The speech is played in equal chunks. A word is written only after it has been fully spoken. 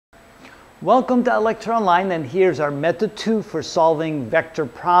Welcome to Lecture Online, and here's our method 2 for solving vector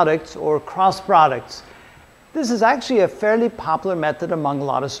products or cross products. This is actually a fairly popular method among a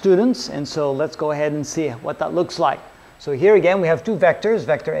lot of students, and so let's go ahead and see what that looks like. So here again we have two vectors,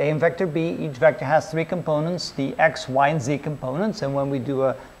 vector A and vector B. Each vector has three components, the x, y, and z components, and when we do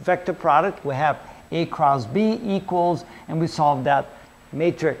a vector product we have A cross B equals, and we solve that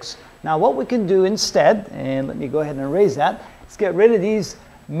matrix. Now what we can do instead, and let me go ahead and erase that, is get rid of these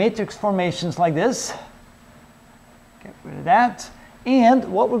matrix formations like this. Get rid of that. And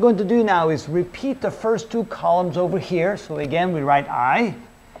what we're going to do now is repeat the first two columns over here. So again, we write I,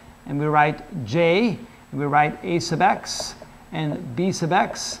 and we write J, and we write A sub x, and B sub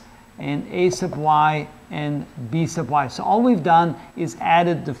x, and A sub y, and B sub y. So all we've done is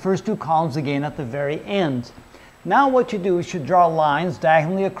added the first two columns again at the very end. Now what you do is you draw lines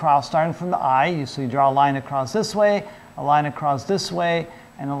diagonally across, starting from the I. So you draw a line across this way, a line across this way,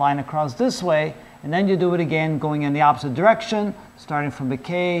 and a line across this way, and then you do it again going in the opposite direction, starting from the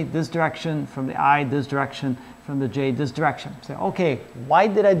K this direction, from the I this direction, from the J this direction. So, okay, why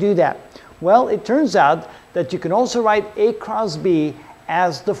did I do that? Well, it turns out that you can also write A cross B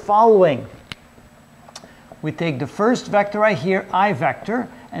as the following. We take the first vector right here, I vector,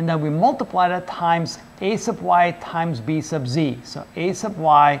 and then we multiply that times A sub y times B sub z. So A sub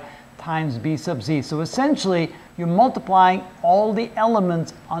y times B sub z. So essentially, you're multiplying all the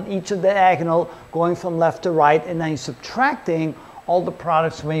elements on each of the diagonal going from left to right, and then you're subtracting all the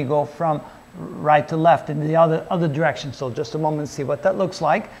products when you go from right to left in the other direction. So just a moment to see what that looks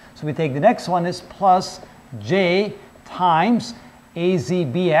like. So we take the next one is plus J times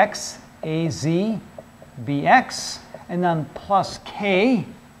AZBX, AZBX, and then plus K.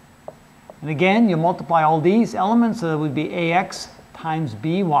 And again, you multiply all these elements, so that would be AX times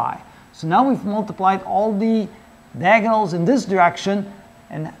BY. So now we've multiplied all the diagonals in this direction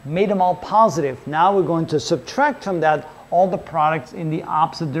and made them all positive. Now we're going to subtract from that all the products in the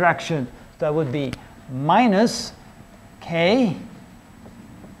opposite direction. So that would be minus K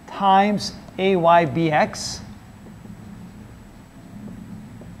times AYBX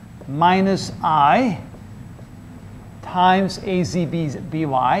minus I times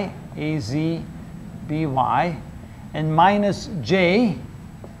AZBY, AZBY, and minus J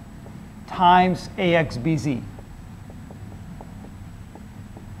times AXBZ.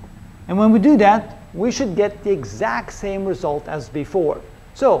 And when we do that, we should get the exact same result as before.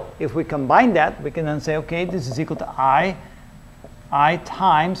 So if we combine that, we can then say, okay, this is equal to I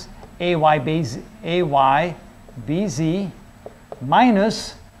times AYBZ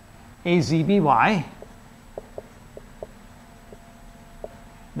minus AZBY.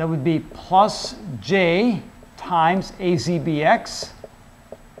 That would be plus J times AZBX.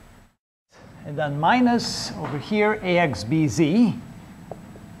 And then minus over here AXBZ.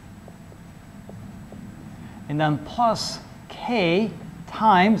 And then plus K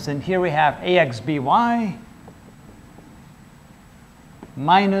times, and here we have AXBY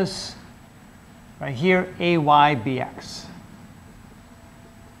minus right here AYBX.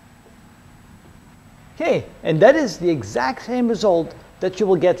 Okay, and that is the exact same result that you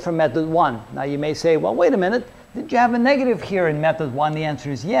will get from method 1. Now you may say, well, wait a minute, did you have a negative here in method 1? The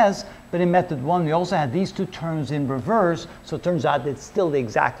answer is yes, but in method 1 we also had these two terms in reverse, so it turns out it's still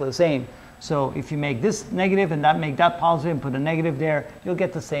exactly the same. So if you make this negative and make that positive and put a negative there, you'll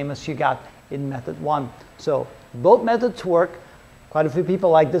get the same as you got in method 1. So both methods work. Quite a few people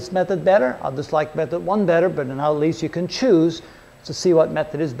like this method better. Others like method 1 better, but now at least you can choose to see what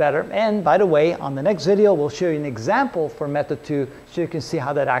method is better. And by the way, on the next video, we'll show you an example for method 2 so you can see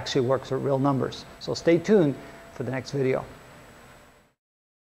how that actually works with real numbers. So stay tuned for the next video.